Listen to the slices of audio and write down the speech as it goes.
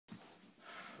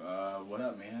what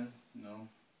up, man? You know,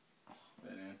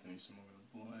 Fat Anthony smoking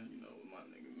a blunt, you know, with my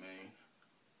nigga Maine.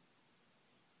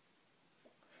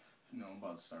 You know, I'm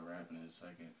about to start rapping in a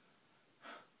second.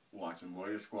 Watching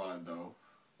Lawyer Squad, though.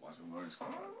 Watching Lawyer Squad.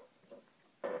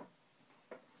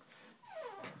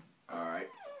 Alright.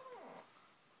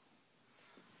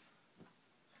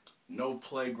 No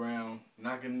playground,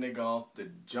 knock a nigga off the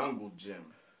jungle gym.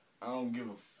 I don't give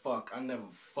a fuck, I never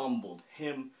fumbled.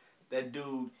 Him, that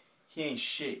dude, he ain't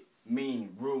shit.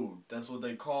 Mean, rude, that's what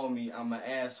they call me. I'm an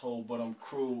asshole, but I'm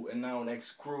cruel, and I don't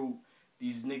ex-crew.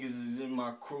 These niggas is in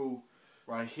my crew,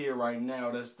 right here, right now,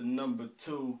 that's the number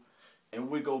 2. And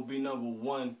we gon' be number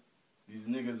 1. These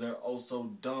niggas are oh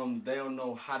so dumb, they don't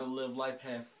know how to live life,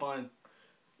 have fun.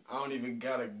 I don't even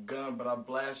got a gun, but I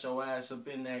blast your ass up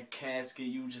in that casket.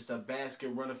 You just a basket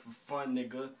running for fun,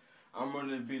 nigga. I'm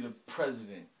running to be the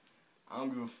president. I don't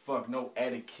give a fuck, no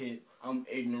etiquette. I'm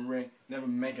ignorant, never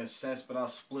making sense, but I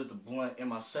split the blunt. And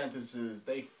my sentences,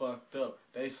 they fucked up,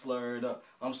 they slurred up.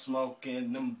 I'm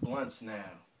smoking them blunts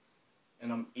now.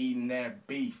 And I'm eating that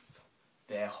beef,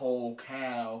 that whole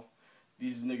cow.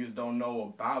 These niggas don't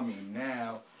know about me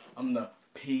now. I'm the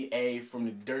PA from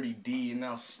the Dirty D, and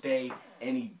I'll stay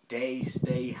any day,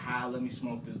 stay high. Let me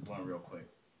smoke this blunt real quick.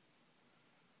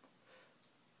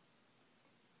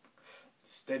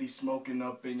 Steady smoking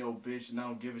up in your bitch, and I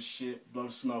don't give a shit. Blow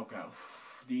the smoke out.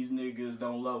 These niggas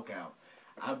don't look out.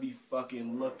 I be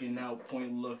fucking looking out,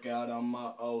 point lookout on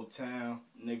my old town.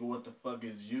 Nigga, what the fuck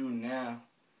is you now?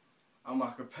 I'm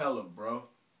a cappella, bro.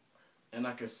 And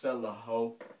I can sell a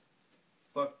hoe.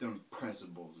 Fuck them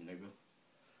principles, nigga.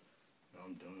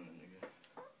 I'm doing it,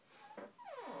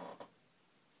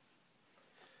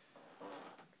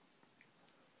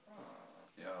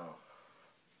 nigga. Yo.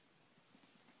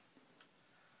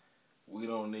 We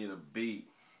don't need a beat.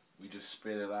 We just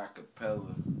spit it a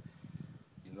cappella.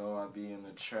 You know I be in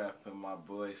the trap and my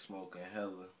boy smoking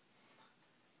hella.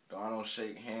 Though I don't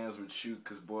shake hands with you,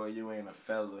 cause boy you ain't a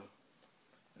fella.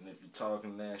 And if you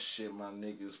talking that shit, my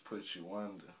niggas put you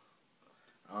under.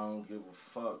 I don't give a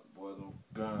fuck, boy, them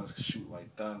guns shoot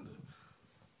like thunder.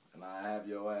 And I have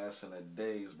your ass in a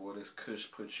daze, boy, this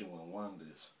kush put you in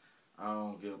wonders. I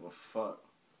don't give a fuck.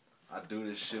 I do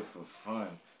this shit for fun.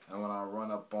 And when I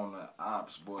run up on the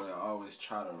ops, boy, they always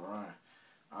try to run.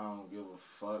 I don't give a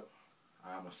fuck.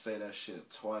 I'ma say that shit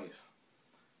twice.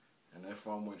 And if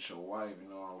I'm with your wife, you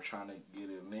know, I'm trying to get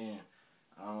it in.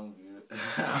 I don't get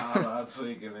I'm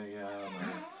tweaking it, yeah,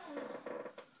 man.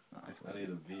 I need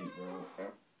a beat, bro.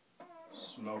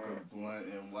 Smoke a blunt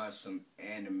and watch some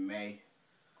anime. I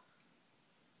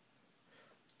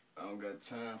don't got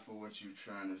time for what you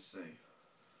trying to say.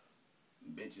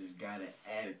 Bitches got an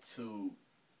attitude,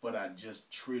 but I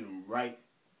just treat them right.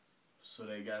 So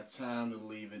they got time to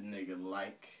leave a nigga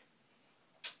like.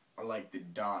 I like the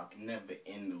dark, never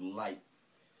in the light.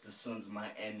 The sun's my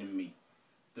enemy.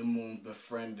 The moon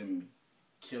befriending me.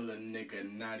 Kill a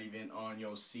nigga not even on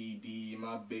your CD.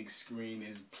 My big screen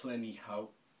is plenty ho.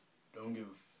 Don't give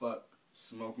a fuck.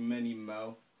 Smoke many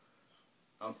mo.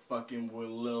 I'm fucking with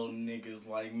little niggas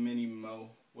like Minnie Mo.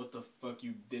 What the fuck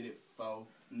you did it for?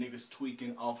 Niggas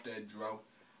tweaking off that dro.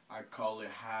 I call it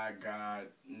high God.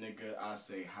 Nigga, I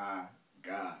say high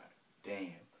God.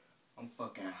 Damn. I'm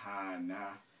fucking high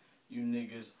now. You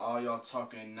niggas, all y'all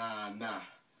talking nah.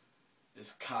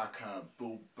 It's caca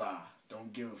boo ba.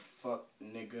 Don't give a fuck,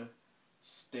 nigga.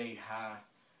 Stay high.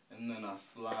 And then I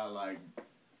fly like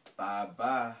bye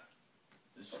bye.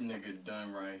 This nigga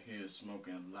done right here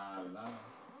smoking la la.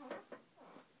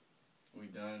 We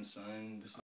done, son. This